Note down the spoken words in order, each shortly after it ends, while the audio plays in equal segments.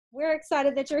we're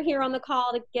excited that you're here on the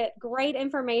call to get great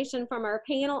information from our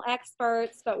panel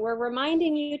experts, but we're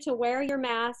reminding you to wear your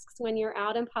masks when you're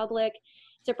out in public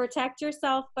to protect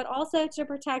yourself, but also to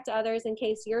protect others in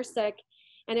case you're sick.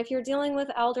 And if you're dealing with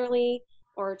elderly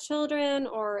or children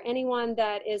or anyone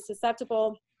that is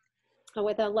susceptible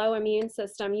with a low immune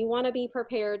system, you want to be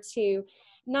prepared to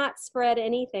not spread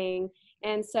anything.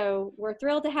 And so we're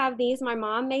thrilled to have these. My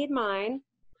mom made mine,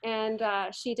 and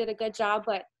she did a good job,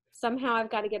 but somehow I've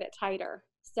got to get it tighter.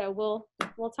 So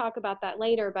we'll talk about that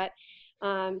later, but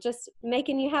just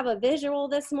making you have a visual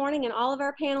this morning, and all of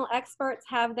our panel experts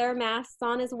have their masks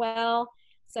on as well.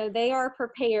 So they are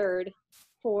prepared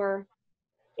for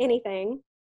anything.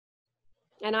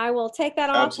 And I will take that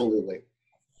off. Absolutely.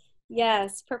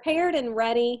 Yes, prepared and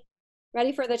ready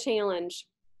for the challenge.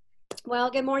 Well,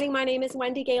 good morning. My name is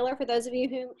Wendy Gaylor. For those of you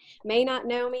who may not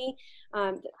know me,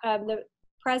 the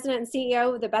President and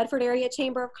CEO of the Bedford Area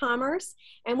Chamber of Commerce,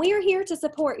 and we are here to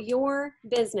support your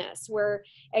business. We're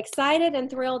excited and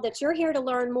thrilled that you're here to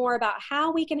learn more about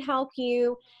how we can help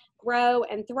you grow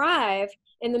and thrive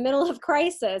in the middle of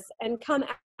crisis and come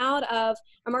out of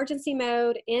emergency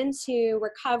mode into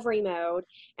recovery mode.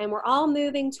 And we're all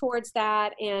moving towards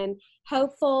that and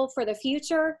hopeful for the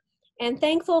future and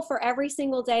thankful for every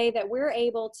single day that we're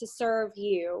able to serve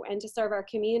you and to serve our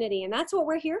community. And that's what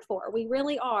we're here for. We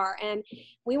really are. And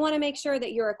we want to make sure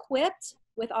that you're equipped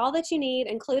with all that you need,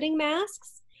 including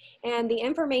masks and the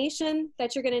information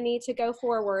that you're going to need to go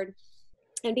forward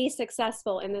and be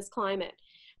successful in this climate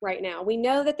right now. We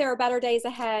know that there are better days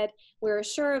ahead. We're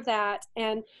sure of that.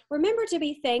 And remember to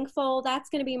be thankful. That's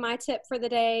going to be my tip for the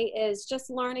day, is just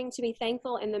learning to be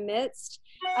thankful in the midst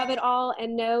of it all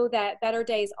and know that better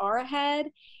days are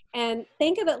ahead. And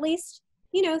think of at least,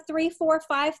 3, 4,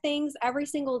 5 things every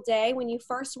single day when you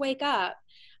first wake up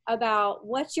about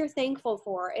what you're thankful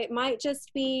for. It might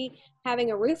just be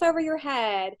having a roof over your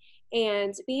head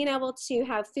and being able to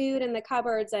have food in the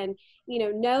cupboards and,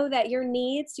 know that your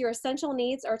needs, your essential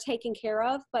needs are taken care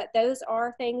of, but those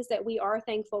are things that we are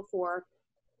thankful for.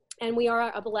 And we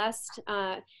are a blessed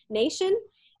nation,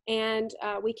 and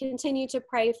we continue to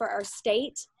pray for our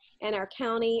state and our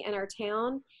county and our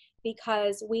town,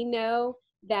 because we know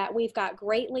that we've got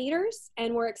great leaders,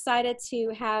 and we're excited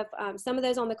to have some of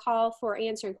those on the call for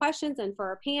answering questions and for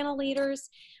our panel leaders.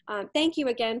 Thank you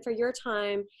again for your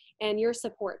time and your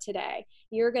support today.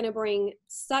 You're going to bring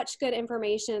such good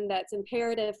information that's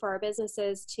imperative for our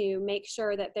businesses to make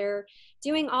sure that they're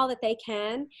doing all that they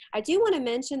can. I do want to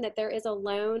mention that there is a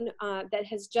loan that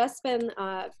has just been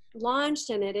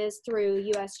launched, and it is through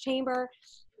U.S. Chamber.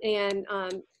 And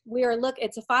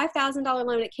it's a $5,000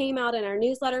 loan. It came out in our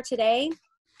newsletter today.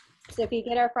 So if you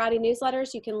get our Friday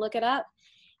newsletters, you can look it up.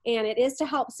 And it is to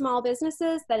help small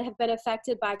businesses that have been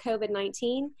affected by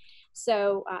COVID-19.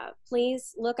 So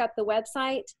please look up the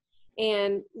website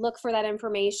and look for that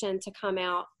information to come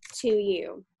out to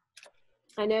you.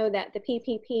 I know that the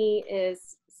PPP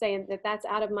is saying that that's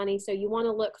out of money, so you want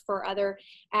to look for other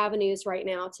avenues right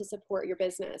now to support your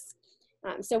business.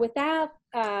 So with that,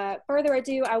 further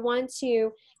ado, I want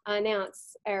to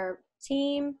announce our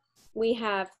team. We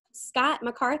have Scott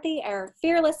McCarthy, our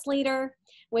fearless leader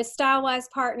with StyleWise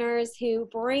Partners, who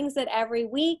brings it every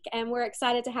week, and we're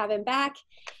excited to have him back.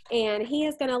 And he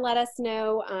is going to let us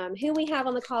know who we have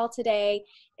on the call today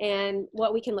and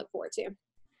what we can look forward to.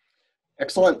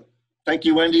 Excellent. Thank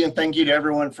you, Wendy, and thank you to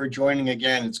everyone for joining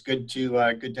again. It's good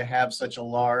to have such a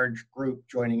large group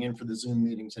joining in for the Zoom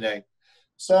meeting today.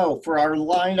 So for our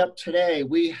lineup today,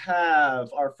 we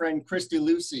have our friend Christy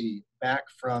Lucy back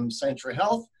from Centra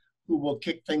Health, who will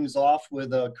kick things off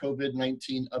with a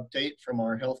COVID-19 update from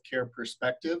our healthcare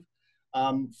perspective,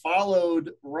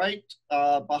 followed right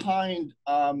behind,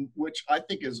 which I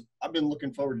think I've been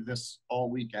looking forward to this all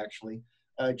week actually.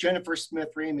 Jennifer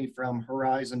Smith-Ramey from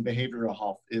Horizon Behavioral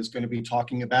Health is going to be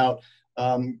talking about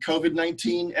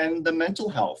COVID-19 and the mental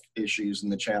health issues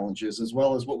and the challenges, as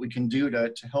well as what we can do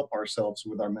to help ourselves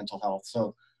with our mental health.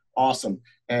 So awesome.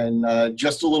 And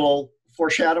just a little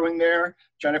foreshadowing there,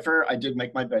 Jennifer, I did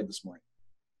make my bed this morning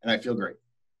and I feel great.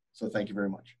 So thank you very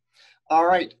much. All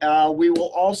right. We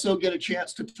will also get a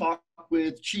chance to talk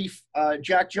with Chief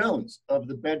Jack Jones of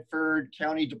the Bedford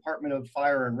County Department of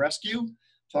Fire and Rescue,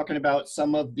 talking about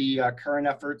some of the current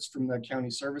efforts from the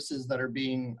county services that are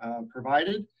being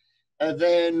provided. And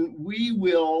then we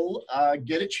will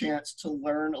get a chance to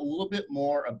learn a little bit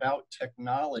more about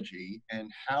technology and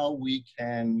how we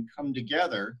can come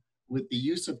together with the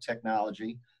use of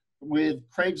technology with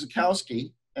Craig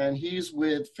Szczutkowski, and he's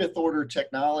with Fifth Order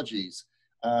Technologies.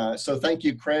 So thank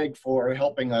you, Craig, for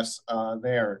helping us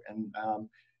there. And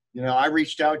You know, I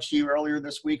reached out to you earlier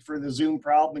this week for the Zoom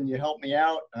problem and you helped me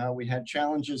out. We had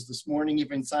challenges this morning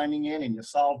even signing in and you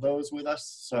solved those with us.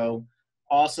 So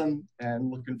awesome,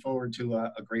 and looking forward to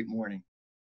a great morning.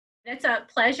 It's a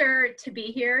pleasure to be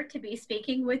here, to be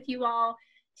speaking with you all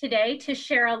today to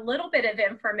share a little bit of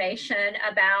information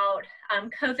about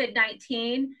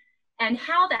COVID-19 and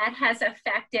how that has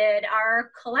affected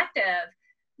our collective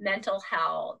mental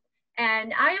health.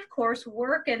 And I, of course,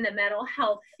 work in the mental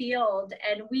health field,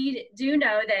 and we do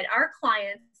know that our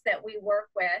clients that we work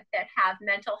with that have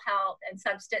mental health and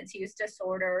substance use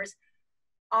disorders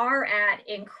are at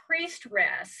increased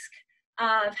risk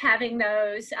of having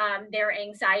those, their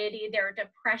anxiety, their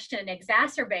depression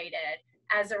exacerbated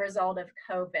as a result of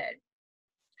COVID.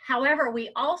 However,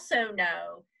 we also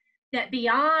know that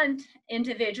beyond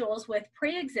individuals with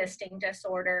pre-existing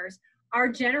disorders, our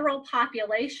general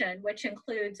population, which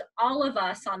includes all of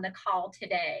us on the call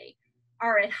today,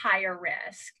 are at higher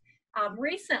risk.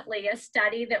 Recently, a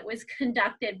study that was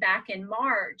conducted back in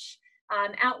March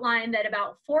outlined that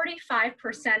about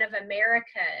 45% of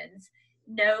Americans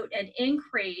note an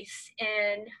increase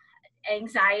in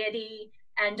anxiety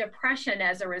and depression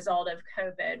as a result of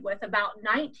COVID, with about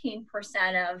 19%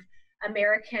 of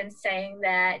Americans saying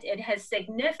that it has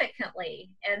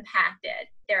significantly impacted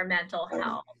their mental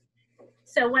health.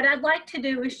 So what I'd like to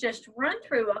do is just run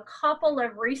through a couple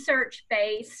of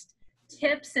research-based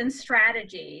tips and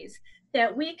strategies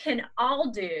that we can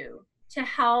all do to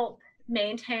help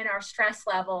maintain our stress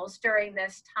levels during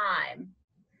this time.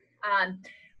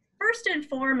 First and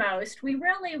foremost, we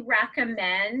really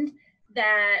recommend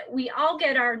that we all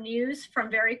get our news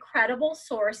from very credible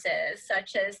sources,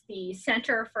 such as the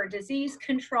Center for Disease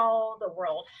Control, the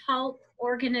World Health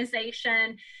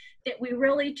Organization, that we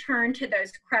really turn to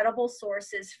those credible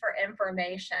sources for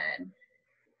information.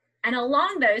 And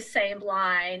along those same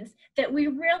lines, that we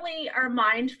really are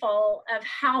mindful of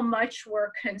how much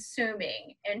we're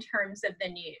consuming in terms of the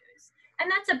news.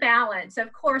 And that's a balance.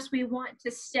 Of course, we want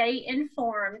to stay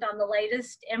informed on the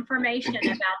latest information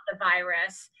about the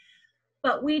virus,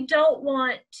 but we don't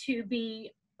want to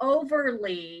be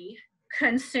overly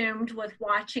consumed with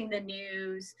watching the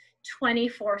news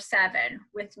 24/7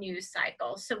 with news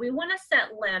cycles. So we want to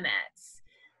set limits.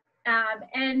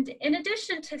 And in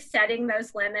addition to setting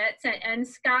those limits, and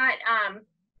Scott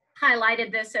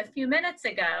highlighted this a few minutes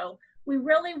ago, we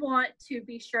really want to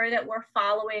be sure that we're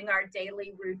following our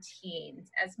daily routines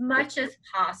as much as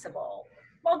possible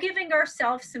while giving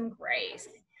ourselves some grace.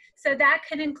 So that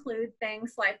can include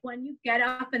things like when you get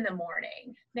up in the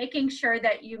morning, making sure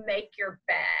that you make your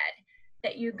bed,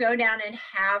 that you go down and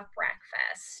have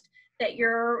breakfast, that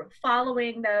you're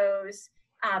following those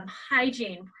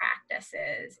hygiene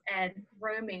practices and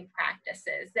grooming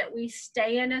practices, that we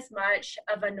stay in as much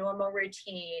of a normal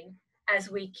routine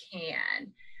as we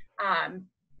can.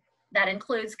 That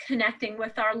includes connecting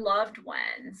with our loved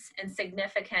ones and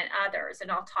significant others,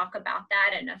 and I'll talk about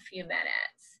that in a few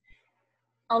minutes.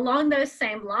 Along those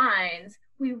same lines,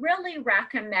 we really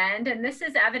recommend, and this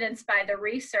is evidenced by the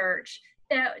research,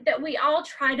 that we all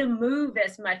try to move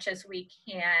as much as we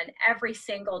can every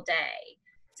single day.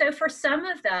 So for some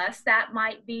of us, that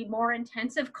might be more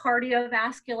intensive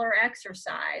cardiovascular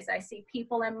exercise. I see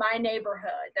people in my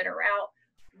neighborhood that are out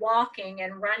walking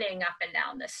and running up and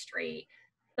down the street.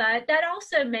 But that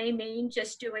also may mean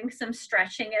just doing some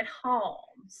stretching at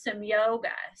home, some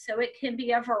yoga. So it can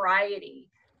be a variety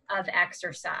of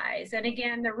exercise. And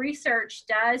again, the research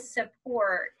does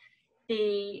support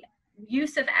the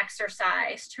use of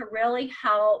exercise to really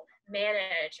help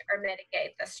manage or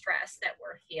mitigate the stress that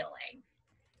we're feeling.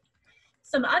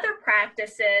 Some other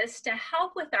practices to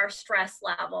help with our stress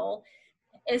level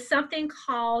is something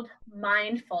called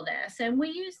mindfulness. And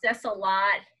we use this a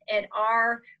lot in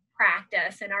our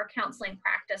practice, in our counseling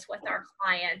practice with our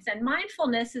clients. And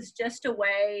mindfulness is just a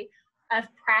way of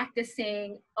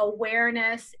practicing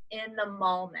awareness in the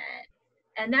moment.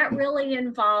 And that really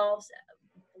involves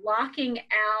blocking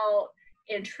out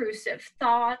intrusive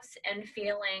thoughts and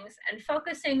feelings and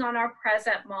focusing on our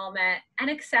present moment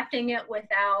and accepting it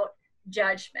without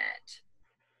judgment.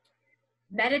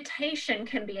 Meditation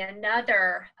can be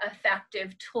another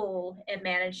effective tool in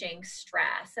managing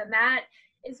stress, and that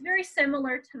is very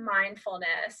similar to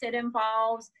mindfulness. It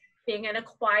involves being in a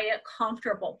quiet,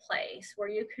 comfortable place where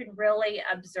you can really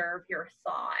observe your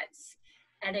thoughts,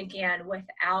 and again,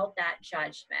 without that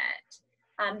judgment.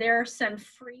 There are some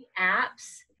free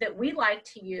apps that we like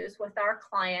to use with our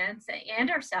clients and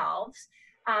ourselves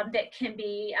that can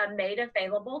be made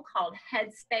available, called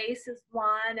Headspace is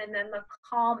one, and then the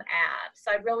Calm app.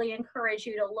 So I really encourage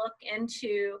you to look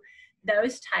into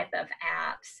those type of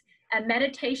apps. And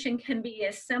meditation can be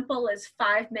as simple as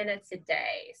 5 minutes a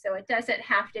day. So it doesn't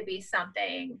have to be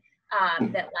something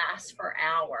that lasts for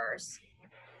hours.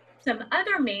 Some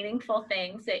other meaningful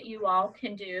things that you all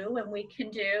can do and we can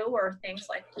do are things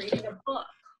like reading a book,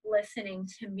 listening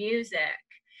to music,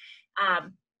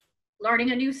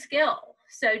 learning a new skill.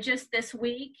 So just this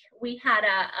week, we had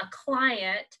a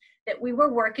client that we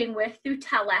were working with through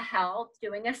telehealth,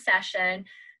 doing a session,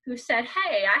 who said,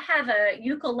 hey, I have a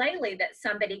ukulele that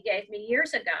somebody gave me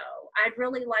years ago. I'd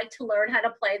really like to learn how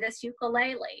to play this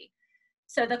ukulele.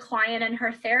 So the client and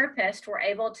her therapist were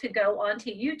able to go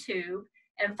onto YouTube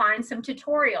and find some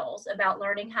tutorials about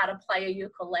learning how to play a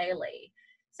ukulele.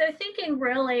 So thinking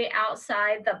really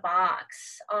outside the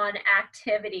box on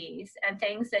activities and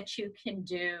things that you can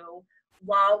do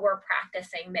while we're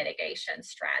practicing mitigation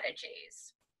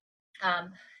strategies.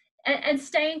 And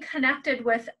staying connected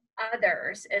with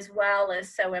others as well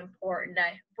is so important.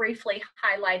 I briefly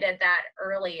highlighted that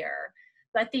earlier,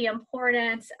 but the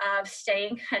importance of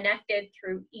staying connected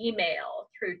through email,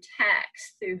 through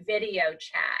text, through video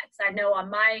chats. I know on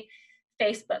my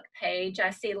Facebook page, I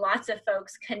see lots of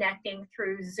folks connecting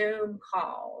through Zoom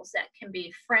calls that can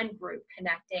be friend group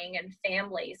connecting and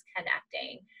families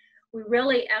connecting. We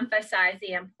really emphasize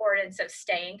the importance of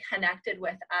staying connected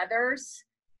with others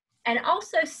and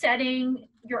also setting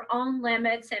your own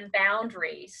limits and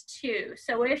boundaries too.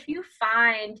 So if you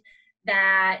find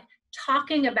that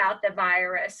talking about the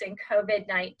virus and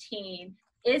COVID-19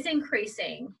 is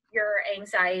increasing your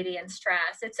anxiety and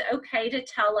stress, it's okay to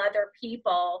tell other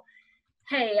people,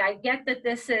 hey, I get that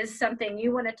this is something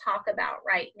you want to talk about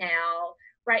right now.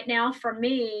 Right now, for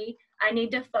me, I need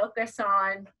to focus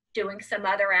on doing some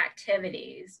other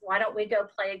activities. Why don't we go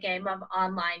play a game of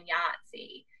online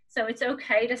Yahtzee? So it's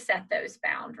okay to set those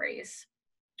boundaries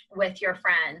with your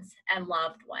friends and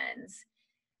loved ones.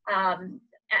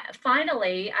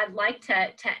 Finally, I'd like to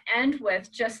end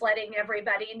with just letting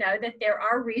everybody know that there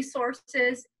are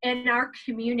resources in our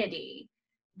community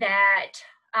that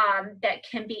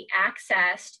can be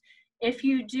accessed if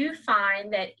you do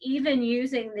find that even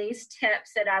using these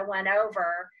tips that I went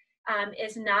over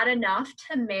is not enough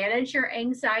to manage your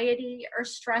anxiety or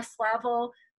stress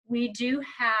level. We do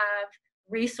have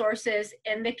resources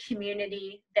in the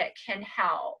community that can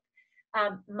help.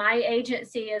 My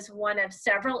agency is one of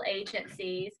several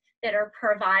agencies that are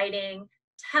providing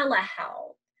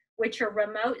telehealth, which are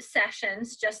remote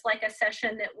sessions, just like a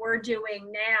session that we're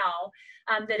doing now,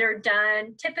 that are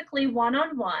done typically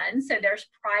one-on-one. So there's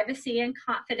privacy and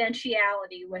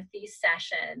confidentiality with these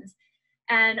sessions.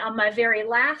 And on my very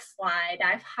last slide,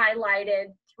 I've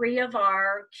highlighted 3 of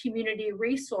our community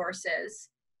resources,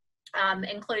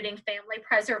 including Family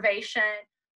Preservation,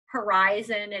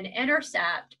 Horizon, and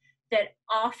Intercept, that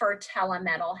offer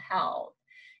telemental health.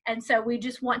 And so we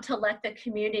just want to let the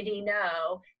community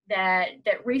know that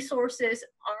resources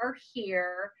are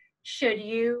here should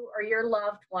you or your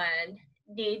loved one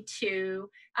need to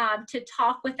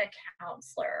talk with a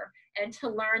counselor and to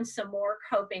learn some more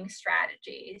coping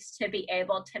strategies to be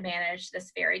able to manage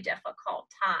this very difficult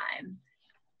time.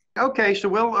 Okay, so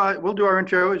we'll do our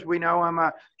intro. As we know, I'm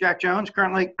Jack Jones,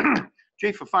 currently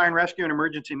Chief of Fire and Rescue and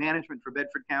Emergency Management for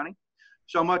Bedford County.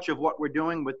 So much of what we're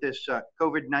doing with this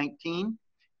COVID-19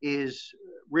 is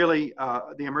really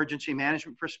the emergency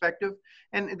management perspective.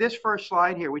 And this first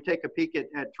slide here, we take a peek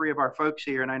at 3 of our folks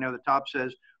here, and I know the top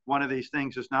says one of these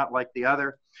things is not like the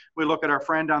other. We look at our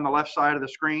friend on the left side of the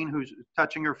screen who's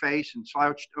touching her face and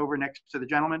slouched over next to the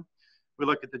gentleman. We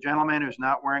look at the gentleman who's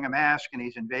not wearing a mask and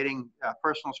he's invading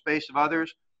personal space of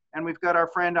others. And we've got our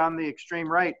friend on the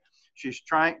extreme right. She's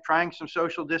trying some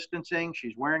social distancing.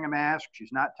 She's wearing a mask.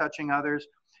 She's not touching others.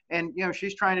 And, you know,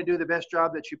 she's trying to do the best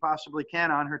job that she possibly can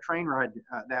on her train ride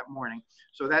that morning.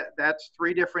 So that's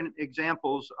 3 different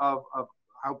examples of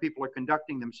how people are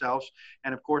conducting themselves.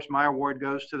 And of course, my award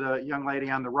goes to the young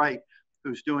lady on the right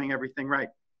who's doing everything right.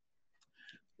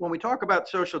 When we talk about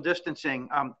social distancing,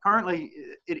 currently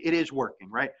it is working,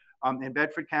 right? In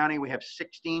Bedford County, we have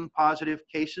 16 positive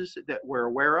cases that we're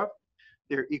aware of.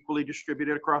 They're equally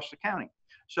distributed across the county.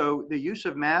 So the use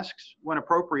of masks when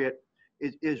appropriate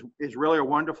is really a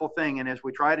wonderful thing. And as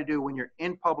we try to do when you're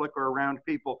in public or around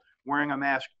people, wearing a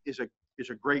mask is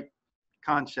a great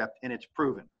concept, and it's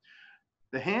proven.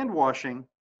 The hand washing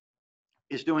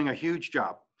is doing a huge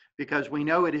job because we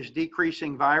know it is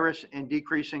decreasing virus and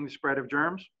decreasing the spread of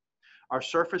germs. Our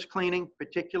surface cleaning,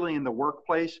 particularly in the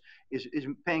workplace, is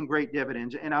paying great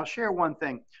dividends. And I'll share one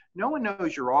thing. No one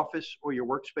knows your office or your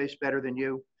workspace better than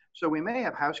you. So we may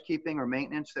have housekeeping or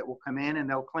maintenance that will come in and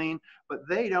they'll clean, but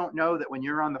they don't know that when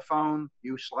you're on the phone,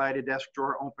 you slide a desk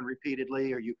drawer open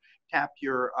repeatedly, or you tap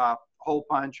your hole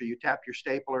punch, or you tap your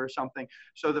stapler or something.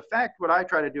 So the fact, what I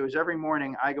try to do is every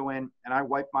morning I go in and I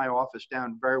wipe my office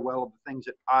down very well of the things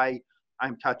that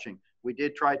I'm touching. We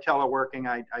did try teleworking.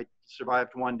 I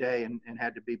survived one day and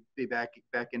had to be back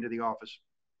into the office.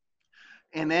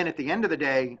 And then at the end of the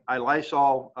day, I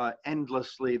Lysol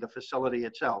endlessly the facility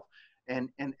itself. And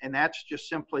that's just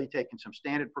simply taking some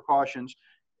standard precautions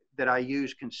that I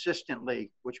use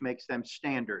consistently, which makes them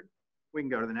standard. We can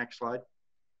go to the next slide.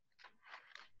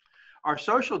 Our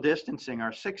social distancing,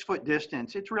 our 6-foot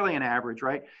distance, it's really an average,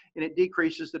 right? And it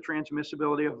decreases the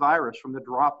transmissibility of virus from the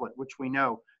droplet, which we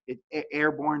know,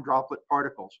 airborne droplet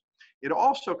particles. It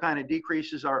also kind of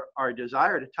decreases our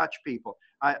desire to touch people.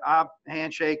 I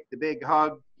handshake, the big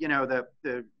hug, you know,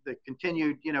 the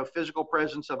continued, you know, physical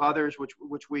presence of others,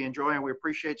 which we enjoy and we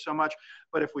appreciate so much.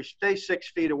 But if we stay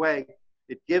 6 feet away,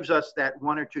 it gives us that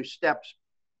 1 or 2 steps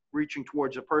reaching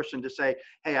towards a person to say,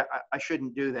 hey, I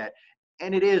shouldn't do that.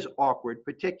 And it is awkward,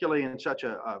 particularly in such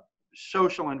a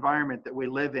social environment that we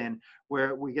live in,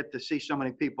 where we get to see so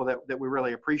many people that we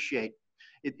really appreciate.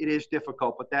 It is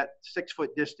difficult, but that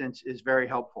 6-foot distance is very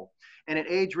helpful. And it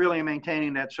aids really in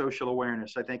maintaining that social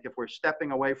awareness. I think if we're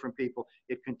stepping away from people,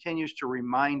 it continues to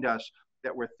remind us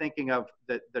that we're thinking of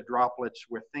the droplets,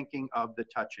 we're thinking of the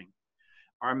touching.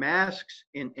 Our masks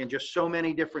in just so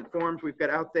many different forms we've got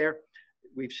out there.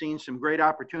 We've seen some great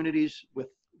opportunities with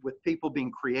people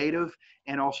being creative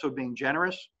and also being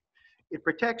generous. It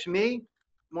protects me.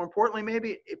 More importantly,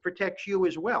 maybe it protects you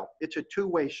as well. It's a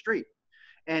two-way street.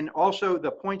 And also the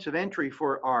points of entry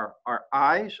for our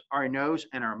eyes, our nose,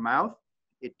 and our mouth,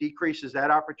 it decreases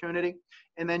that opportunity.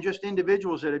 And then just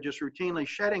individuals that are just routinely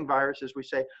shedding virus, as we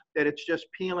say, that it's just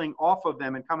peeling off of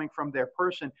them and coming from their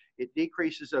person, it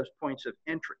decreases those points of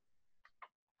entry.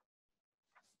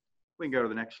 We can go to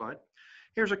the next slide.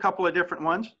 Here's a couple of different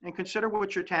ones, and consider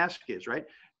what your task is, right?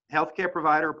 Healthcare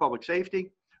provider, public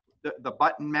safety, the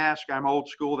button mask, I'm old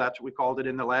school, that's what we called it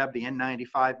in the lab, the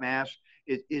N95 mask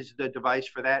is the device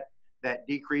for that. That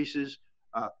decreases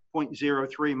 0.03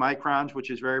 microns, which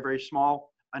is very, very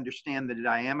small. Understand that the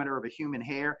diameter of a human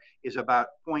hair is about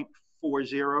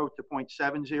 0.40 to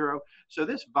 0.70. So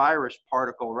this virus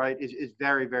particle, right, is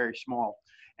very, very small.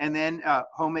 And then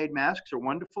homemade masks are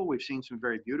wonderful. We've seen some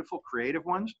very beautiful, creative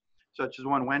ones, such as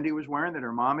one Wendy was wearing that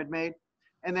her mom had made.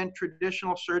 And then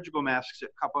traditional surgical masks that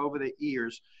cup over the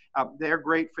ears. They're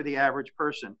great for the average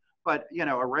person. But, you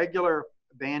know, a regular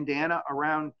bandana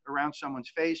around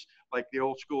someone's face, like the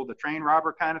old school, the train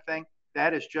robber kind of thing,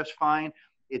 that is just fine.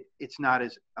 It's not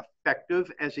as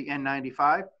effective as the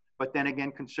N95, but then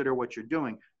again, consider what you're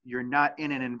doing. You're not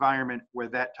in an environment where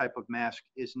that type of mask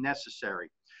is necessary.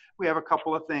 We have a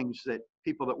couple of things that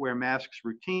people that wear masks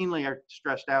routinely are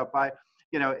stressed out by.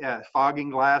 You know, fogging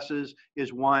glasses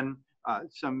is one.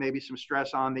 Maybe some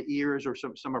stress on the ears, or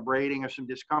some abrading or some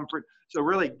discomfort. So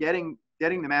really getting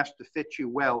the mask to fit you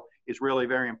well is really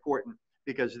very important,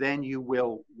 because then you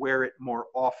will wear it more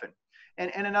often.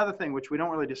 And another thing which we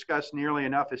don't really discuss nearly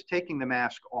enough is taking the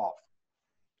mask off.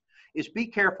 Is be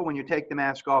careful when you take the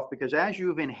mask off, because as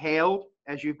you've inhaled,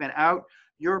 as you've been out,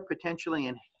 you're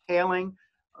potentially inhaling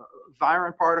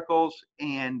viral particles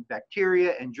and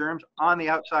bacteria and germs on the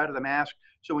outside of the mask.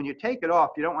 So when you take it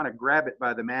off, you don't want to grab it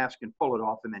by the mask and pull it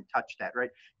off and then touch that, right?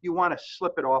 You want to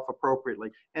slip it off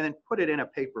appropriately and then put it in a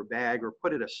paper bag or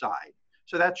put it aside.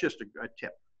 So that's just a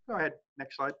tip. Go ahead,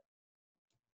 next slide.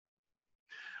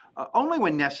 Only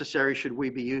when necessary should we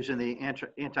be using the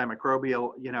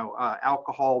antimicrobial,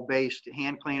 alcohol-based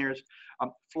hand cleaners.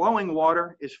 Flowing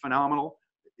water is phenomenal.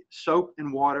 Soap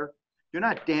and water. Do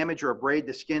not damage or abrade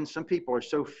the skin. Some people are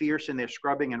so fierce in their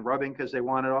scrubbing and rubbing because they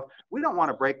want it off. We don't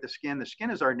want to break the skin. The skin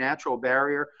is our natural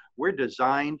barrier. We're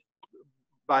designed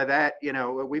by that. You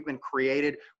know, we've been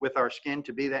created with our skin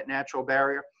to be that natural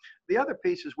barrier. The other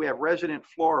piece is we have resident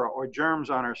flora or germs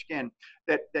on our skin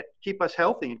that keep us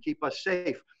healthy and keep us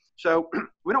safe. So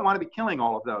we don't want to be killing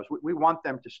all of those. We want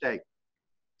them to stay.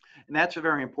 And that's a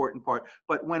very important part.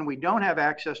 But when we don't have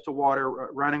access to water,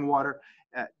 running water,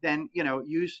 then,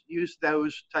 use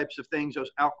those types of things,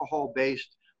 those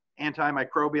alcohol-based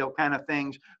antimicrobial kind of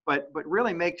things, but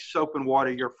really make soap and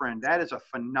water your friend. That is a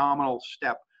phenomenal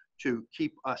step to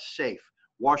keep us safe.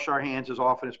 Wash our hands as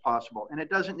often as possible. And it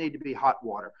doesn't need to be hot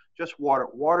water, just water.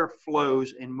 Water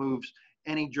flows and moves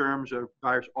any germs or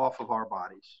virus off of our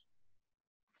bodies.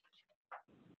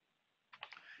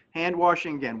 Hand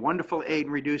washing, again, wonderful aid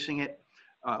in reducing it.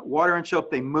 water and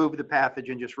soap, they move the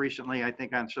pathogen. Just recently, I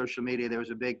think on social media, there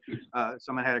was a big,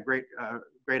 someone had a great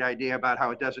idea about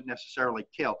how it doesn't necessarily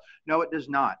kill. No, it does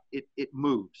not. It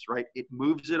moves, right? It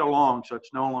moves it along so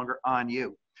it's no longer on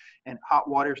you. And hot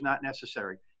water is not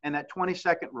necessary. And that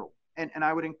 20-second rule. And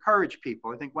I would encourage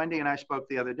people, I think Wendy and I spoke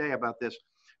the other day about this.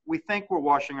 We think we're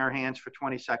washing our hands for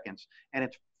 20 seconds, and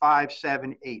it's 5,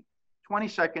 7, 8. 20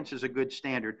 seconds is a good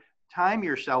standard. Time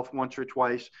yourself once or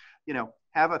twice, you know,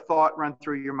 have a thought run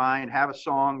through your mind, have a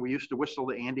song. We used to whistle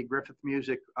the Andy Griffith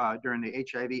music during the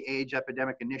HIV/AIDS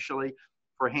epidemic initially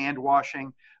for hand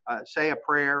washing, say a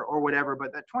prayer or whatever,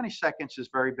 but that 20 seconds is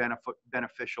very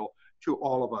beneficial to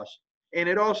all of us. And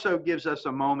it also gives us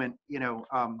a moment, you know,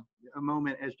 a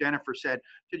moment, as Jennifer said,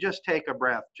 to just take a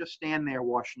breath, just stand there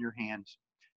washing your hands.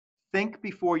 Think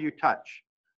before you touch.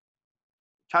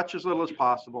 Touch as little as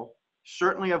possible.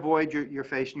 Certainly avoid your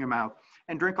face and your mouth,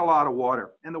 and drink a lot of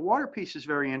water. And the water piece is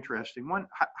very interesting. One,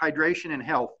 hydration and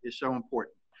health is so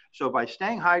important. So by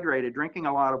staying hydrated, drinking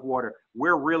a lot of water,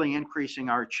 we're really increasing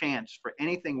our chance for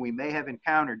anything we may have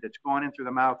encountered that's gone in through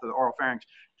the mouth or the oral pharynx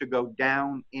to go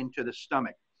down into the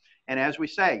stomach. And as we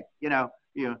say, you know,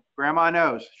 grandma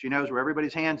knows, she knows where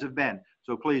everybody's hands have been.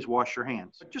 So please wash your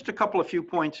hands. Just a couple of few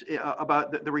points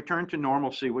about the return to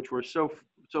normalcy, which we're so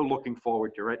looking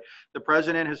forward to, right? The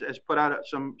president has put out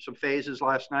some phases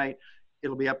last night.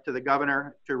 It'll be up to the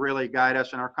governor to really guide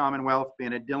us in our Commonwealth.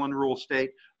 Being a Dillon rule state,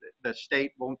 the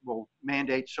state will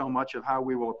mandate so much of how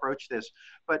we will approach this.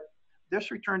 But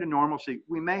this return to normalcy,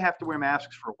 we may have to wear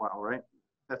masks for a while, right?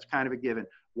 That's kind of a given.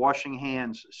 Washing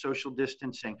hands, social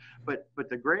distancing. But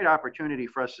the great opportunity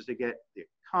for us is to get the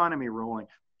economy rolling,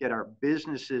 get our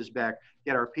businesses back,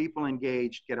 get our people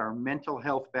engaged, get our mental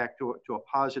health back to a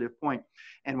positive point.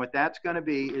 And what that's going to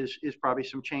be is probably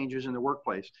some changes in the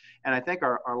workplace. And I think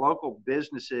our local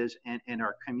businesses and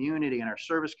our community and our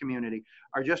service community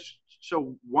are just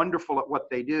so wonderful at what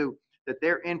they do that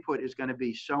their input is going to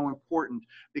be so important,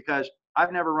 because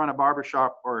I've never run a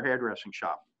barbershop or a hairdressing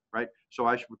shop, right? So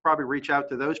I should probably reach out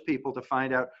to those people to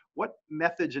find out what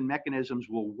methods and mechanisms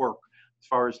will work. As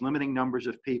far as limiting numbers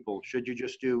of people, should you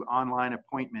just do online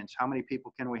appointments? How many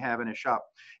people can we have in a shop?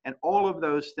 And all of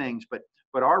those things. But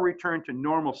our return to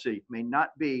normalcy may not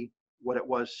be what it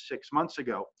was 6 months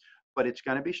ago, but it's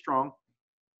going to be strong.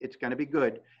 It's going to be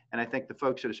good. And I think the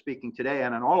folks that are speaking today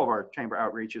and on all of our chamber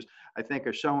outreaches, I think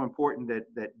are so important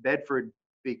that Bedford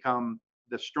become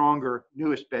the stronger,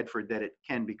 newest Bedford that it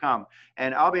can become.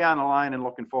 And I'll be on the line and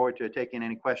looking forward to taking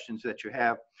any questions that you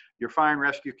have. Your fire and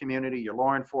rescue community, your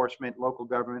law enforcement, local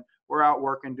government, we're out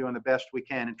working, doing the best we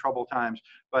can in troubled times,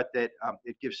 but that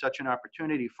it gives such an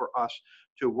opportunity for us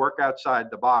to work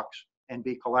outside the box and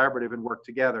be collaborative and work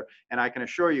together. And I can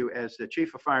assure you, as the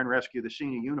Chief of Fire and Rescue, the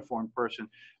senior uniformed person,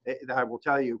 I will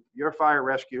tell you, your fire,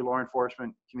 rescue, law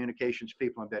enforcement, communications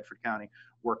people in Bedford County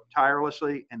work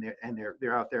tirelessly, and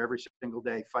they're out there every single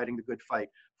day fighting the good fight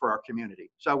for our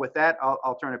community. So with that,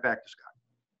 I'll turn it back to Scott.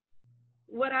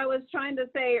 What I was trying to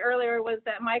say earlier was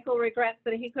that Michael regrets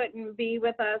that he couldn't be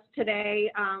with us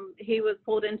today. He was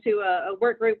pulled into a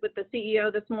work group with the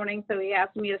CEO this morning, so he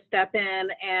asked me to step in,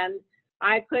 and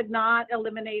I could not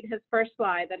eliminate his first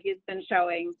slide that he's been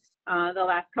showing the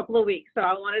last couple of weeks. So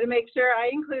I wanted to make sure I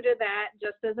included that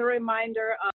just as a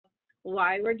reminder of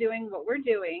why we're doing what we're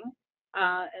doing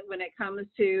when it comes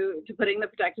to putting the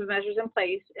protective measures in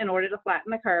place in order to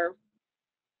flatten the curve.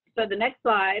 So the next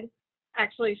slide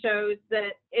actually shows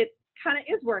that it kind of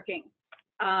is working.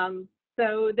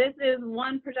 So this is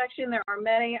one projection. There are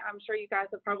many. I'm sure you guys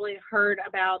have probably heard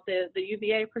about the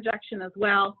UVA projection as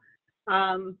well.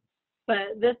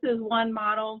 But this is one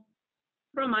model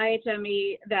from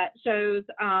IHME that shows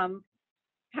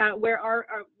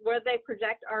where they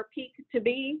project our peak to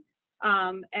be,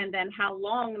 and then how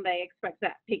long they expect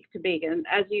that peak to be. And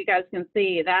as you guys can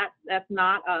see, that's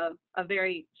not a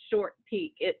very short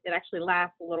peak. It actually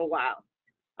lasts a little while.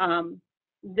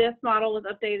 This model was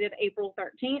updated April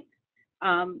 13th,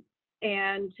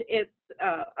 and it's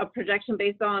a projection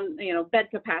based on bed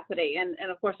capacity. And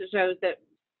of course, it shows that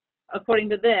according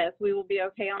to this, we will be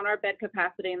okay on our bed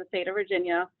capacity in the state of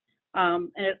Virginia.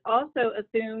 And it also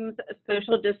assumes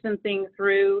social distancing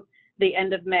through the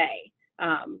end of May.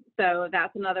 So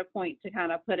that's another point to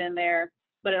kind of put in there.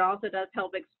 But it also does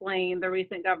help explain the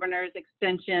recent governor's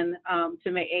extension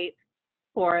to May 8th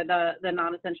for the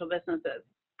non-essential businesses.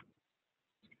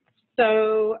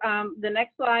 So the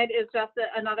next slide is just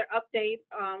another update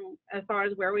as far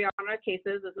as where we are on our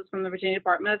cases. This is from the Virginia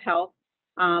Department of Health.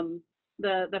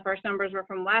 The first numbers were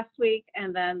from last week,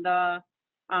 and then the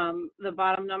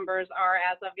bottom numbers are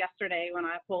as of yesterday when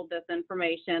I pulled this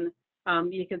information.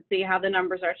 You can see how the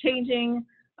numbers are changing.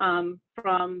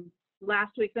 From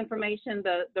last week's information,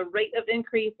 the rate of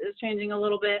increase is changing a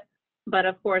little bit, but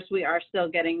of course we are still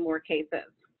getting more cases.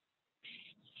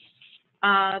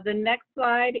 The next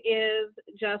slide is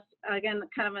just, again,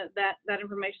 kind of that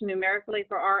information numerically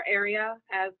for our area.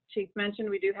 As Chief mentioned,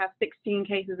 we do have 16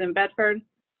 cases in Bedford.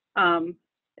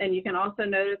 And you can also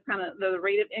notice kind of the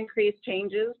rate of increase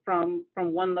changes from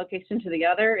one location to the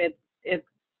other. It's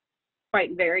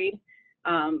quite varied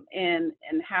in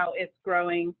how it's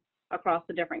growing across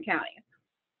the different counties.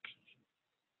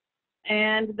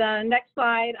 And the next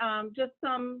slide, just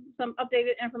some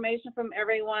updated information from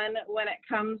everyone when it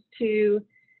comes to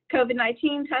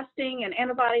COVID-19 testing and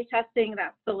antibody testing.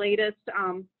 That's the latest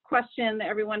question that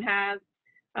everyone has.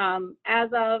 As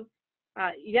of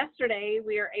yesterday,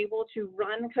 we are able to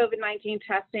run COVID-19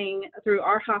 testing through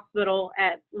our hospital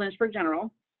at Lynchburg General,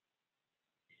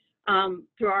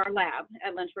 through our lab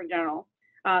at Lynchburg General.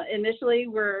 Initially,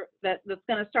 that's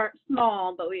going to start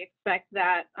small, but we expect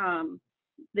that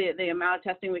the amount of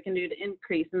testing we can do to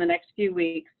increase in the next few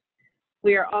weeks.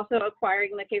 We are also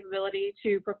acquiring the capability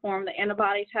to perform the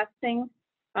antibody testing.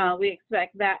 We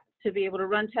expect that to be able to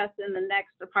run tests in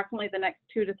approximately the next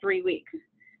 2 to 3 weeks.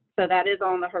 So that is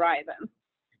on the horizon.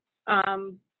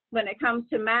 When it comes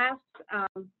to masks,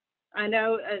 I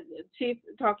know Chief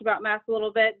talked about masks a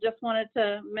little bit. Just wanted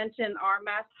to mention our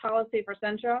mask policy for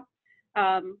Centra.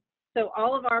 So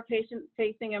all of our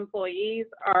patient-facing employees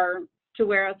are to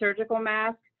wear a surgical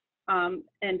mask,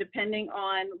 and depending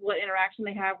on what interaction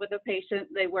they have with a patient,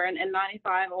 they wear an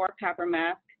N95 or a PAPR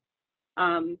mask.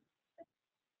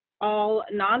 All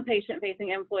non-patient-facing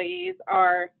employees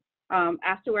are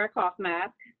asked to wear a cloth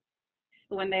mask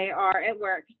when they are at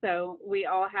work. So we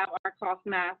all have our cloth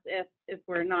mask if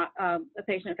we're not a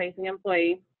patient-facing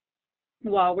employee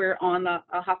while we're on a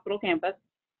hospital campus.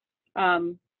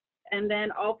 And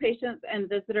then all patients and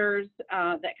visitors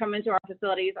that come into our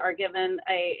facilities are given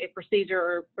a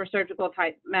procedure or surgical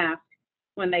type mask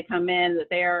when they come in that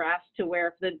they are asked to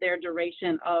wear for their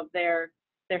duration of their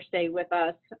stay with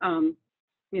us,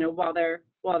 while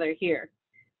they're here.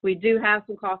 We do have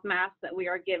some cloth masks that we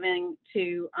are giving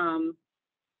to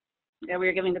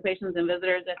patients and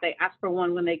visitors if they ask for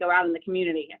one when they go out in the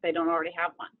community, if they don't already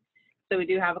have one. So we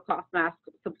do have a cloth mask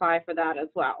supply for that as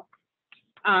well.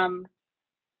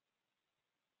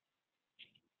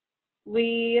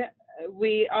 We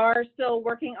are still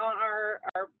working on our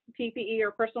PPE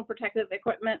or personal protective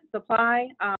equipment supply.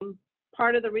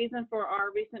 Part of the reason for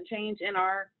our recent change in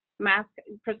our mask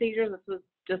procedures, this was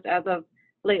just as of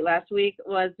late last week,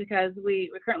 was because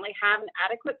we currently have an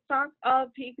adequate stock of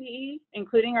PPE,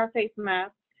 including our face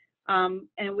masks,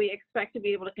 and we expect to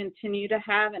be able to continue to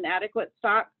have an adequate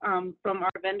stock from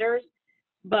our vendors.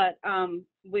 But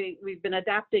we've been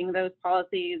adapting those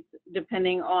policies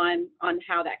depending on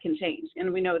how that can change,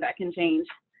 and we know that can change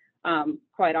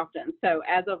quite often. So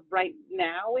as of right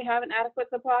now, we have an adequate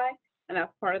supply, and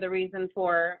that's part of the reason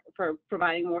for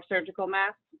providing more surgical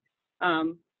masks.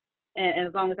 And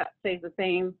as long as that stays the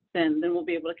same, then we'll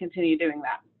be able to continue doing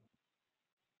that.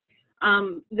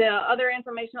 The other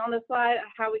information on this slide,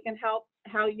 how you can help,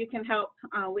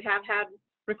 we have had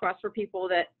requests for people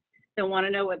that want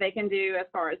to know what they can do as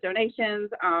far as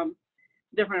donations,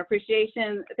 different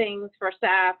appreciation things for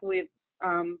staff. We've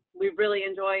really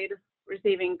enjoyed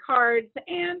receiving cards,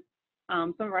 and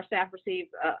some of our staff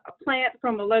received a plant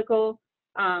from a local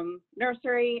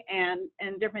nursery and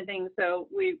different things. So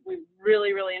we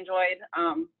really enjoyed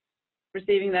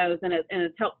receiving those, and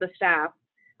it's helped the staff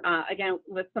again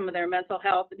with some of their mental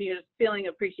health, and just feeling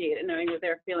appreciated, knowing that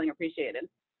they're feeling appreciated.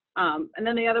 And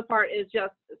then the other part is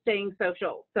just staying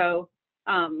social. So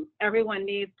everyone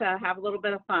needs to have a little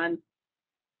bit of fun.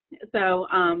 So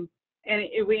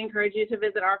we encourage you to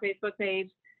visit our Facebook page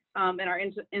and our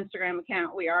Instagram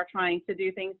account. We are trying to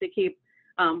do things to keep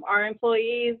our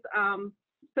employees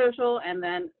social, and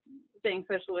then staying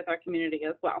social with our community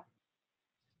as well.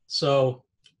 So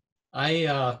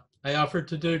I offered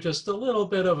to do just a little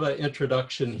bit of an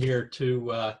introduction here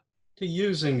to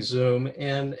using Zoom,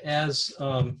 and as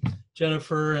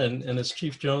Jennifer and as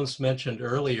Chief Jones mentioned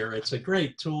earlier, it's a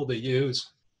great tool to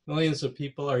use. Millions of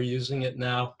people are using it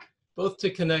now, both to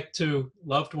connect to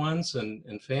loved ones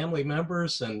and family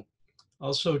members, and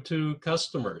also to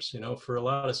customers, for a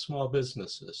lot of small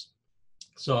businesses.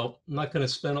 So I'm not going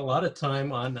to spend a lot of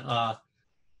time on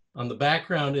the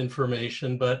background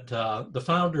information, but the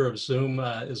founder of Zoom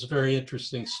is a very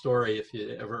interesting story if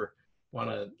you ever want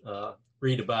to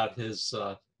read about his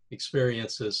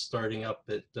experiences starting up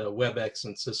at WebEx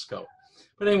and Cisco.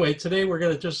 But anyway, today we're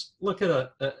going to just look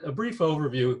at a brief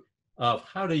overview of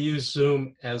how to use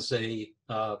Zoom as a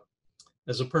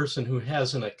as a person who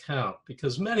has an account,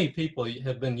 because many people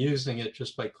have been using it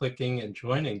just by clicking and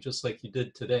joining, just like you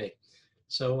did today.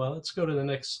 So let's go to the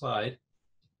next slide.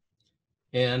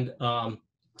 And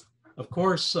of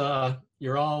course,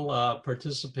 you're all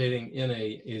participating in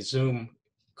a Zoom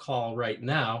call right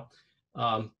now.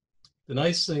 The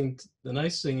nice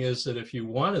thing is that if you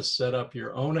want to set up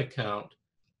your own account,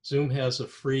 Zoom has a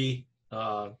free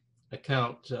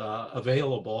account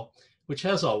available, which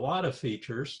has a lot of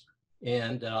features.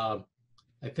 And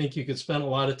I think you could spend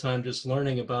a lot of time just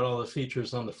learning about all the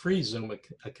features on the free Zoom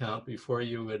account before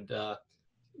you would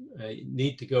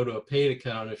need to go to a paid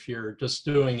account if you're just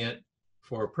doing it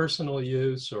for personal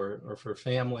use or for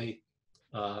family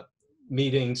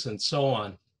meetings and so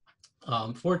on.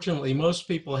 Fortunately, most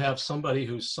people have somebody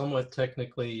who's somewhat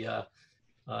technically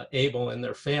able in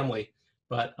their family,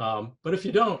 but if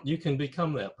you don't, you can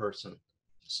become that person.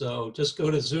 So just go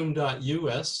to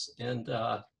zoom.us and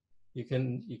you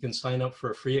can sign up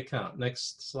for a free account.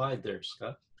 Next slide there,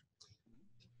 Scott.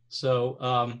 So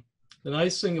the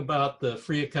nice thing about the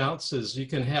free accounts is you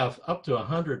can have up to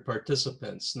 100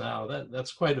 participants. Now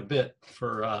that's quite a bit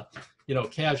for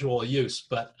casual use,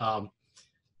 but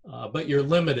you're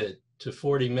limited to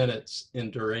 40 minutes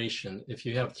in duration if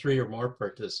you have 3 or more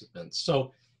participants.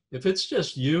 So if it's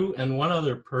just you and one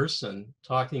other person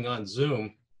talking on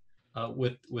Zoom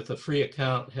with a free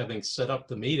account, having set up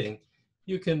the meeting,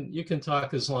 you can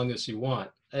talk as long as you want.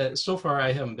 So far,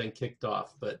 I haven't been kicked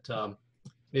off, but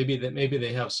maybe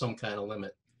they have some kind of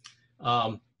limit.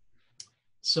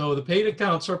 So the paid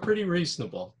accounts are pretty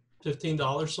reasonable,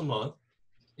 $15 a month.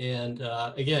 And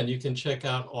again, you can check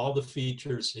out all the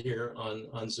features here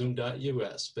on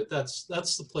zoom.us, but that's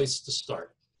the place to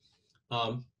start.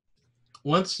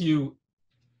 Once you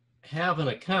have an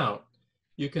account,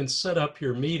 you can set up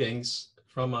your meetings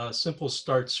from a simple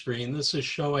start screen. This is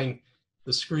showing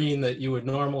the screen that you would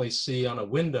normally see on a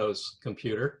Windows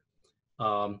computer.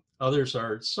 Others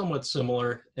are somewhat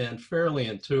similar and fairly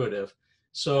intuitive.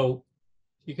 So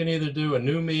you can either do a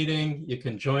new meeting, you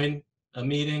can join a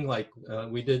meeting like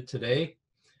we did today.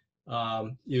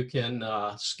 You can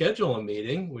schedule a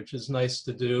meeting, which is nice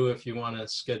to do if you want to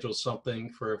schedule something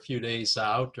for a few days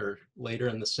out or later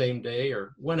in the same day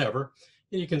or whenever.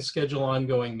 And you can schedule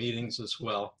ongoing meetings as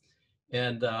well.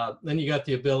 And then you got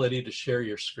the ability to share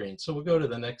your screen. So we'll go to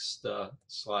the next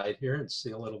slide here and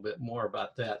see a little bit more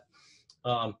about that.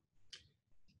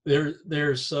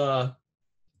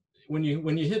 When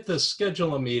you hit the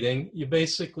schedule a meeting, you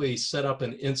basically set up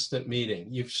an instant meeting.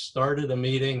 You've started a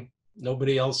meeting,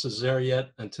 nobody else is there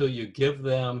yet until you give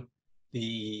them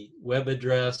the web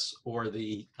address or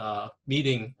the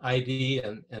meeting ID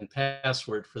and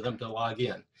password for them to log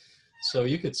in. So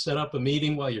you could set up a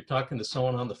meeting while you're talking to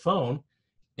someone on the phone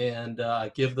and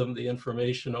give them the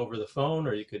information over the phone,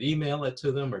 or you could email it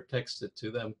to them or text it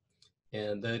to them,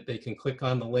 and they can click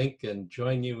on the link and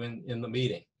join you in the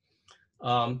meeting.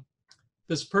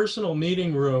 This personal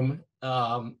meeting room,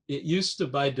 it used to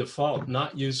by default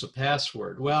not use a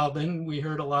password. Well, then we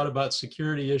heard a lot about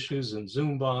security issues and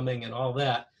Zoom bombing and all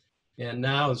that. And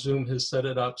now Zoom has set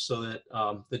it up so that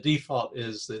the default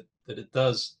is that it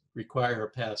does require a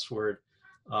password.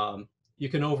 You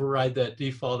can override that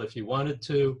default if you wanted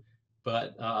to,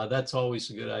 but that's always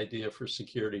a good idea for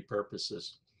security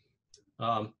purposes.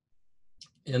 And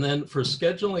then for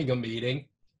scheduling a meeting,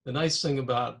 the nice thing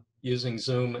about using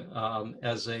Zoom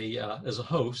as a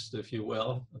host, if you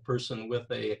will, a person with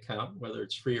an account, whether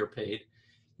it's free or paid,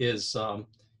 is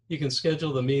you can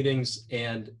schedule the meetings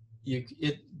and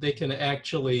they can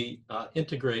actually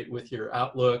integrate with your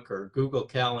Outlook or Google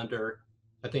Calendar.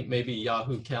 I think maybe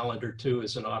Yahoo Calendar too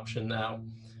is an option now,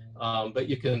 but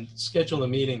you can schedule a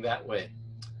meeting that way.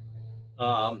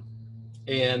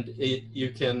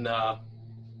 You can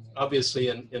obviously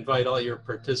invite all your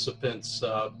participants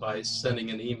by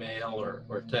sending an email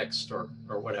or text or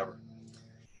whatever.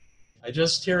 I'm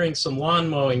just hearing some lawn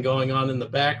mowing going on in the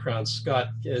background. Scott,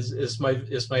 is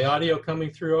my audio coming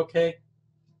through okay?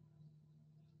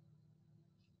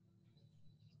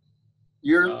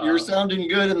 You're sounding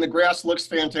good, and the grass looks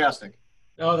fantastic.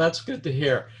 Oh, that's good to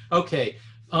hear. Okay,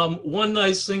 one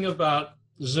nice thing about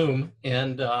Zoom,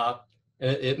 and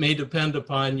it may depend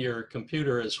upon your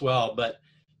computer as well, but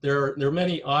there are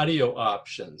many audio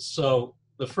options. So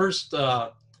the first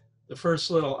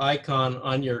little icon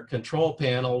on your control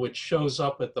panel, which shows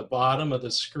up at the bottom of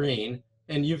the screen,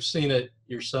 and you've seen it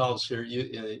yourselves here,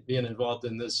 being involved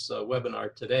in this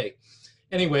webinar today.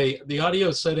 Anyway, the audio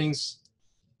settings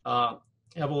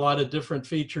have a lot of different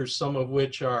features, some of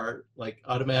which are like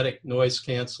automatic noise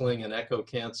canceling and echo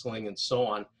canceling and so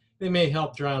on. They may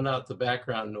help drown out the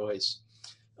background noise.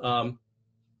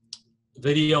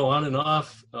 video on and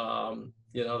off.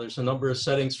 You know, there's a number of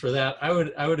settings for that. I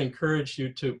would encourage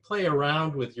you to play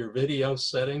around with your video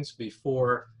settings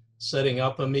before setting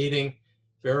up a meeting.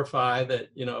 Verify that,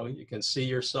 you know, you can see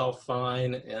yourself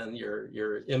fine and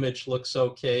your image looks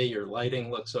okay, your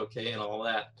lighting looks okay, and all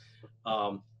that.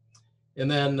 And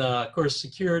then, of course,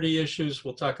 security issues.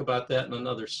 We'll talk about that in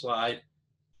another slide.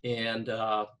 And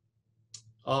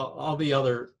all the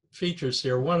other features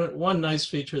here. One nice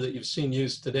feature that you've seen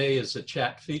used today is a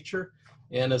chat feature.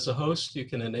 And as a host, you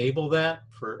can enable that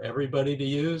for everybody to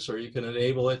use, or you can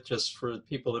enable it just for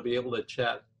people to be able to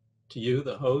chat to you,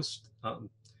 the host,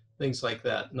 things like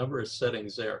that. Number of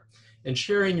settings there. And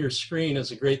sharing your screen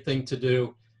is a great thing to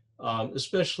do,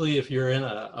 especially if you're in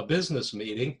a business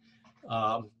meeting.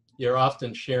 You're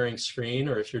often sharing screen,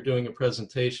 or if you're doing a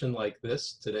presentation like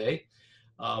this today.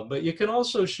 But you can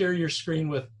also share your screen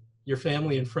with your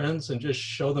family and friends and just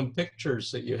show them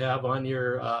pictures that you have on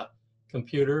your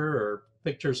computer or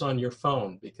pictures on your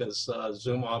phone, because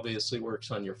Zoom obviously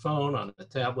works on your phone, on a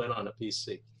tablet, on a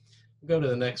PC. Go to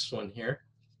the next one here.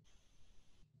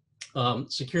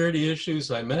 Security issues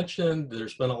I mentioned.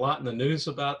 There's been a lot in the news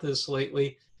about this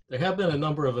lately. There have been a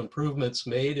number of improvements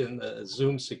made in the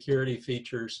Zoom security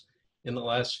features in the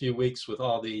last few weeks with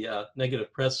all the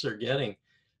negative press they're getting.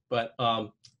 But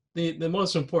the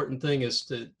most important thing is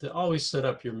to always set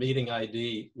up your meeting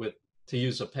ID to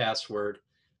use a password.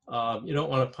 You don't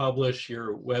want to publish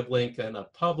your web link on a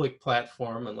public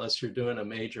platform unless you're doing a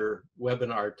major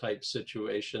webinar type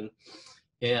situation.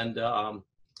 And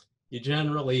you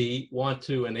generally want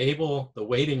to enable the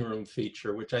waiting room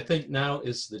feature, which I think now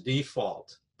is the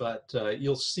default, but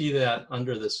you'll see that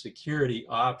under the security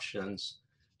options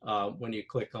when you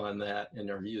click on that and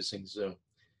are using Zoom.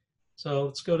 So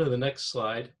let's go to the next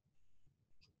slide.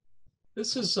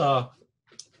 This is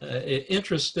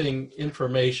interesting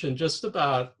information just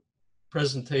about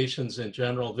presentations in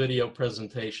general, video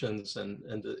presentations, and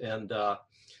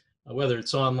whether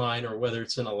it's online or whether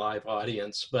it's in a live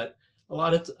audience. But a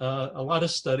lot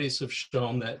of studies have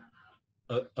shown that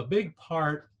a big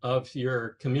part of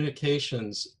your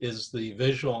communications is the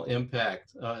visual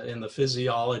impact and the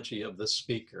physiology of the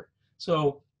speaker.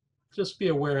 So just be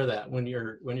aware of that when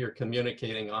you're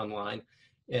communicating online.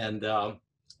 And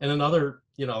another,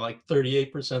 you know, like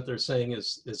 38% they're saying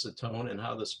is the tone and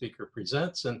how the speaker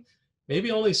presents, and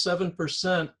maybe only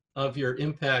 7% of your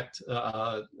impact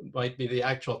might be the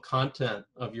actual content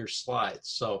of your slides.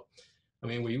 So, I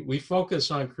mean, we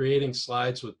focus on creating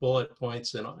slides with bullet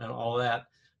points and all that,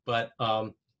 but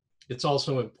it's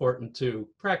also important to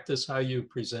practice how you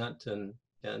present and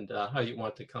how you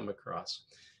want to come across.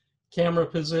 Camera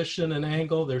position and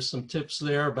angle, there's some tips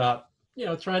there about, you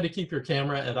know, trying to keep your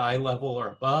camera at eye level or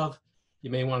above. You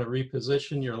may want to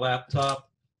reposition your laptop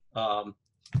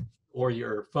or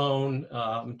your phone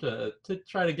to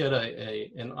try to get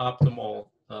an optimal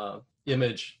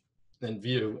image and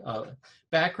view.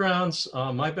 Backgrounds,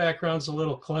 my background's a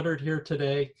little cluttered here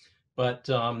today, but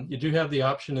you do have the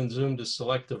option in Zoom to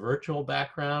select a virtual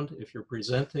background if you're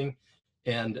presenting,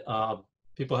 and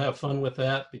people have fun with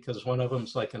that because one of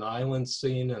them's like an island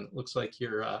scene and it looks like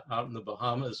you're out in the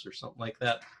Bahamas or something like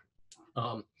that.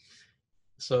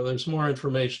 So there's more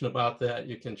information about that.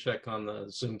 You can check on the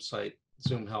Zoom site,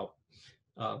 Zoom Help.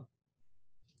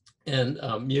 And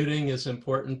muting is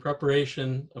important.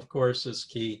 Preparation, of course, is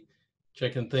key.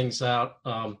 Checking things out.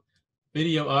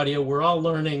 Video, audio, we're all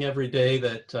learning every day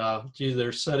that, gee,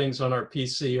 there's settings on our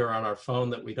PC or on our phone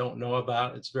that we don't know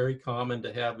about. It's very common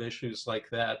to have issues like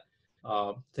that.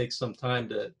 Takes some time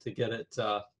to get it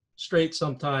straight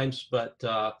sometimes, but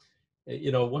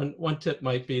you know, one tip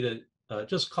might be to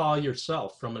just call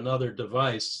yourself from another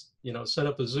device. You know, set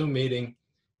up a Zoom meeting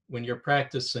when you're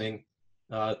practicing.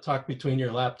 Talk between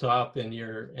your laptop and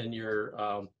your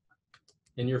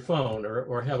phone,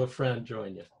 or have a friend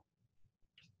join you.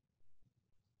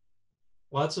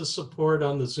 Lots of support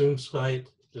on the Zoom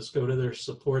site. Just go to their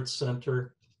support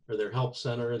center or their help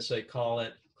center, as they call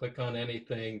it. Click on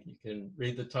anything. You can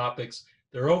read the topics.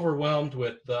 They're overwhelmed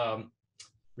with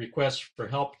requests for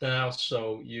help now,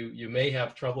 so you may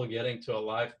have trouble getting to a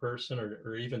live person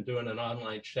or even doing an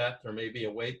online chat. There may be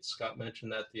a wait. Scott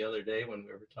mentioned that the other day when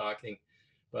we were talking.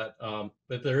 But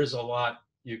there is a lot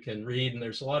you can read, and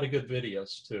there's a lot of good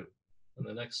videos too. On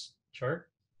the next chart.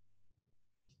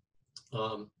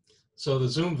 So the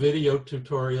Zoom video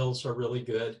tutorials are really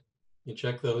good. You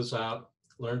check those out,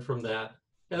 learn from that.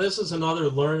 And this is another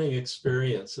learning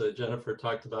experience that Jennifer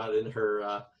talked about in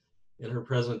her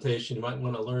presentation. You might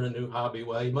want to learn a new hobby.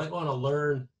 Well, you might want to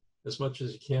learn as much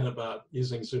as you can about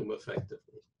using Zoom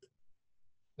effectively.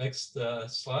 Next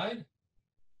slide.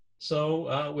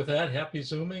 So with that, happy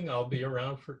Zooming. I'll be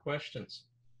around for questions.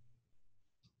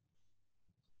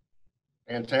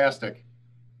 Fantastic.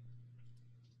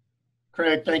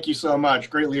 Craig, thank you so much.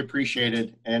 Greatly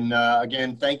appreciated. And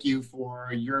again, thank you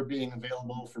for your being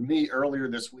available for me earlier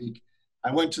this week.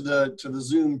 I went to the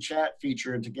Zoom chat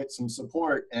feature to get some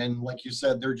support, and like you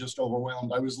said, they're just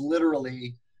overwhelmed. I was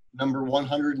literally number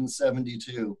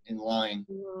 172 in line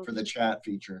for the chat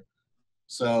feature.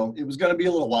 So it was going to be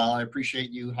a little while. I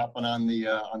appreciate you hopping on the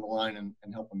line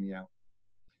and helping me out.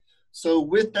 So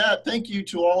with that, thank you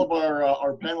to all of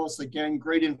our panelists again.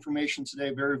 Great information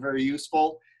today, very, very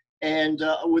useful. And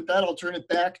with that, I'll turn it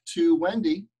back to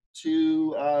Wendy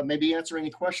to maybe answer any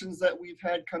questions that we've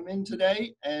had come in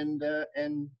today and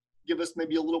give us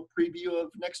maybe a little preview of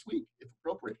next week, if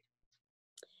appropriate.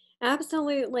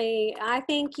 Absolutely. I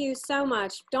thank you so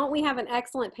much. Don't we have an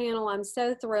excellent panel? I'm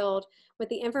so thrilled with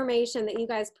the information that you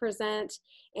guys present.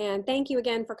 And thank you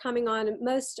again for coming on. And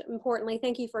most importantly,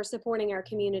 thank you for supporting our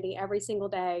community every single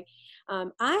day.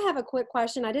 I have a quick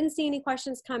question. I didn't see any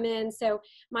questions come in. So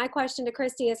my question to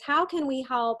Christy is, how can we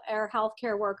help our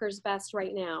healthcare workers best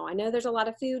right now? I know there's a lot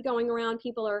of food going around.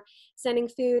 People are sending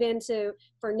food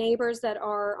for neighbors that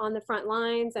are on the front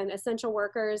lines and essential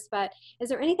workers. But is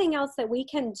there anything else that we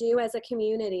can do as a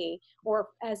community or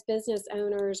as business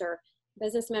owners or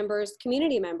business members,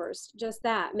 community members, just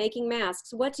that, making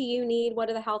masks? What do you need? What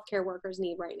do the healthcare workers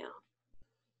need right now?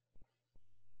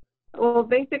 Well,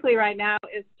 basically right now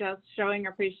it's just showing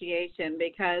appreciation,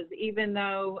 because even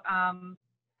though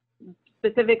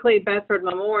specifically Bedford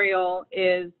Memorial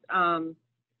is,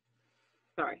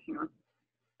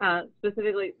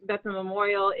 specifically Bedford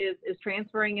Memorial is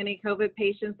transferring any COVID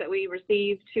patients that we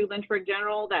receive to Lynchburg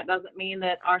General, that doesn't mean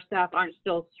that our staff aren't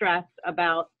still stressed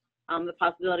about the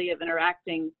possibility of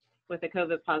interacting with a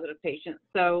COVID positive patient.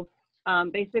 So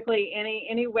basically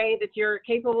any way that you're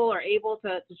capable or able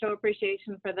to show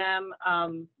appreciation for them,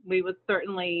 we would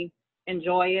certainly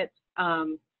enjoy it.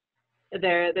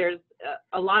 There's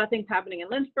a lot of things happening in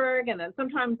Lynchburg, and then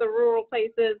sometimes the rural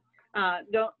places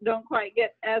don't quite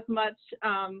get as much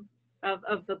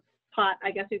of the pot,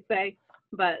 I guess you'd say.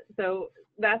 But so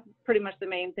that's pretty much the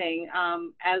main thing.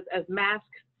 As mask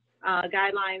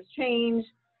guidelines change,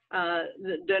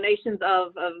 the donations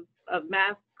of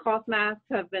cloth masks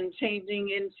have been changing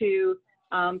into,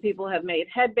 people have made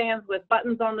headbands with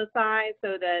buttons on the side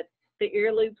so that the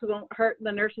ear loops won't hurt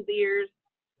the nurse's ears,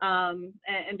 and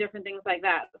different things like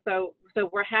that. So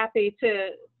we're happy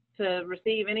to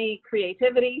receive any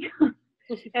creativity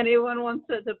anyone wants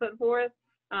to put forth.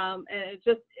 And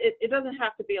it doesn't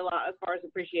have to be a lot as far as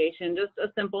appreciation, just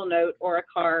a simple note or a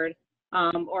card,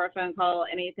 or a phone call,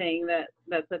 anything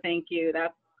that's a thank you.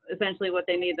 That's essentially what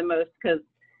they need the most, because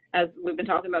as we've been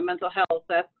talking about mental health,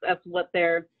 that's what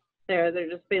they're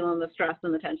just feeling the stress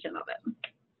and the tension of it.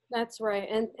 That's right.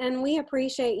 And we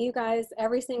appreciate you guys,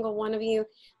 every single one of you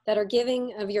that are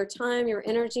giving of your time, your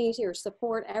energy, your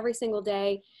support every single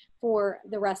day for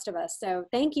the rest of us. So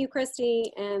thank you,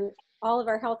 Christy, and all of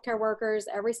our healthcare workers,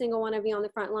 every single one of you on the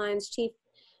front lines, Chief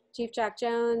Jack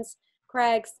Jones,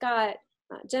 Craig, Scott,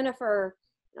 Jennifer,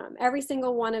 every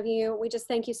single one of you. We just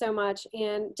thank you so much,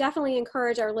 and definitely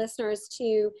encourage our listeners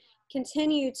to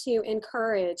continue to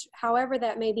encourage, however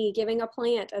that may be, giving a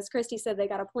plant. As Christy said, they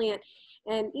got a plant.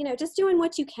 And, just doing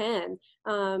what you can.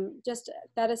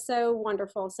 That is so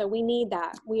wonderful. So we need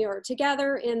that. We are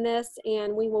together in this,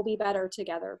 and we will be better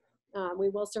together. We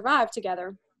will survive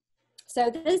together. So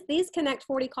these Connect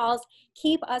 40 calls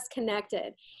keep us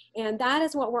connected. And that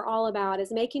is what we're all about,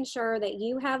 is making sure that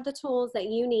you have the tools that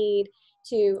you need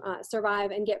to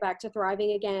survive and get back to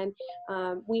thriving again.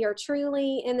 We are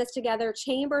truly in this together.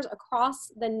 Chambers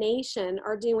across the nation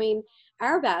are doing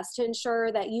our best to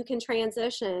ensure that you can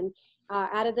transition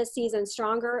out of this season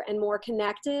stronger and more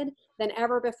connected than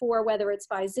ever before, whether it's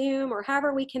by Zoom or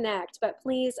however we connect. But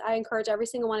please, I encourage every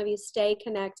single one of you, stay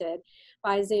connected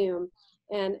by Zoom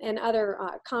and other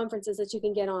conferences that you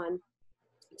can get on.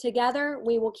 Together,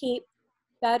 we will keep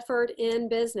Bedford in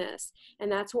business,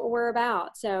 and that's what we're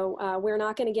about. So we're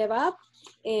not going to give up.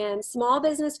 And small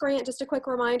business grant, just a quick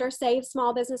reminder, Save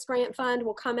Small Business Grant Fund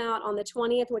will come out on the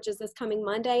 20th, which is this coming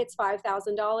Monday. It's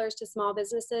 $5,000 to small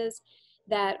businesses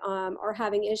that are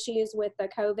having issues with the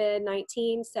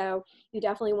COVID-19. So you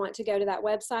definitely want to go to that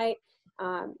website.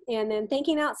 And then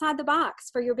thinking outside the box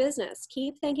for your business.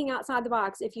 Keep thinking outside the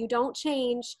box. If you don't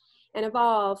change and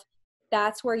evolve,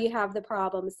 that's where you have the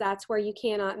problems. That's where you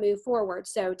cannot move forward.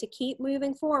 So to keep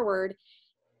moving forward,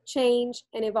 change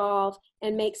and evolve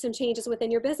and make some changes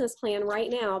within your business plan right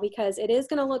now, because it is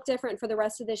going to look different for the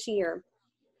rest of this year.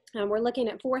 We're looking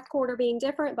at fourth quarter being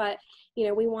different, but you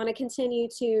know, we want to continue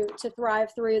to thrive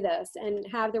through this and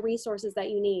have the resources that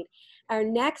you need. Our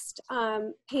next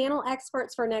panel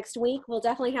experts for next week, we'll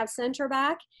definitely have Centra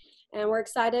back, and we're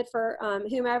excited for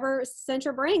whomever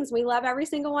Centra brings. We love every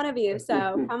single one of you,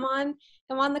 so come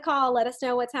on the call, let us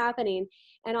know what's happening.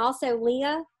 And also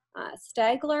Leah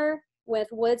Stegler with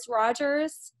Woods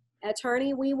Rogers,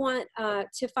 attorney. We want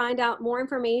to find out more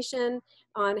information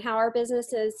on how our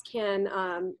businesses can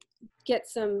get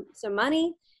some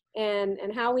money and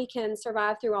how we can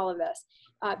survive through all of this.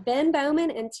 Ben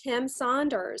Bowman and Tim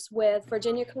Saunders with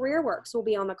Virginia Career Works will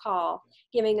be on the call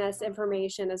giving us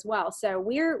information as well. So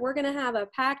we're going to have a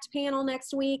packed panel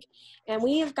next week, and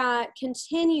we have got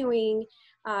continuing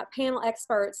panel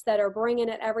experts that are bringing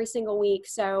it every single week.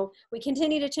 So we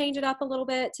continue to change it up a little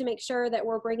bit to make sure that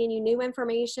we're bringing you new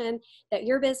information that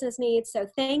your business needs. So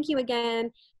thank you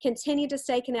again. Continue to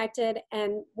stay connected,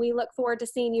 and we look forward to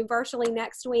seeing you virtually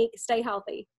next week. Stay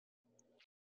healthy.